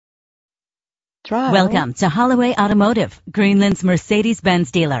Trial. Welcome to Holloway Automotive, Greenland's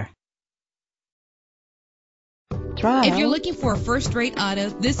Mercedes-Benz dealer. Trial. If you're looking for a first-rate auto,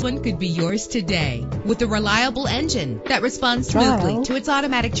 this one could be yours today. With a reliable engine that responds smoothly Trial. to its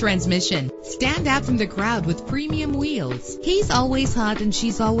automatic transmission. Stand out from the crowd with premium wheels. He's always hot and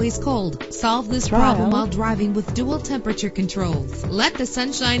she's always cold. Solve this Trial. problem while driving with dual temperature controls. Let the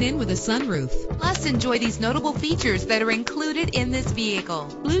sunshine in with a sunroof. Plus, enjoy these notable features that are included in this vehicle.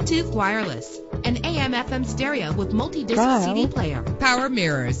 Bluetooth wireless, an AM/FM stereo with multi-disc Trial. CD player, power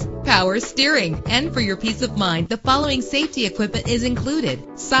mirrors, power steering, and for your peace of mind, the following safety equipment is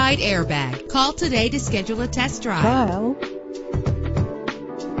included: side airbag. Call today to schedule a test drive. Trial.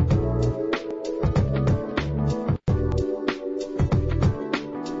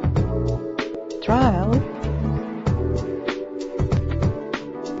 Trial.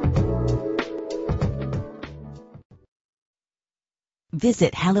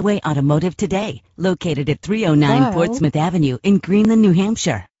 Visit Holloway Automotive today, located at 309 Trial. Portsmouth Avenue in Greenland, New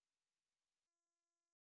Hampshire.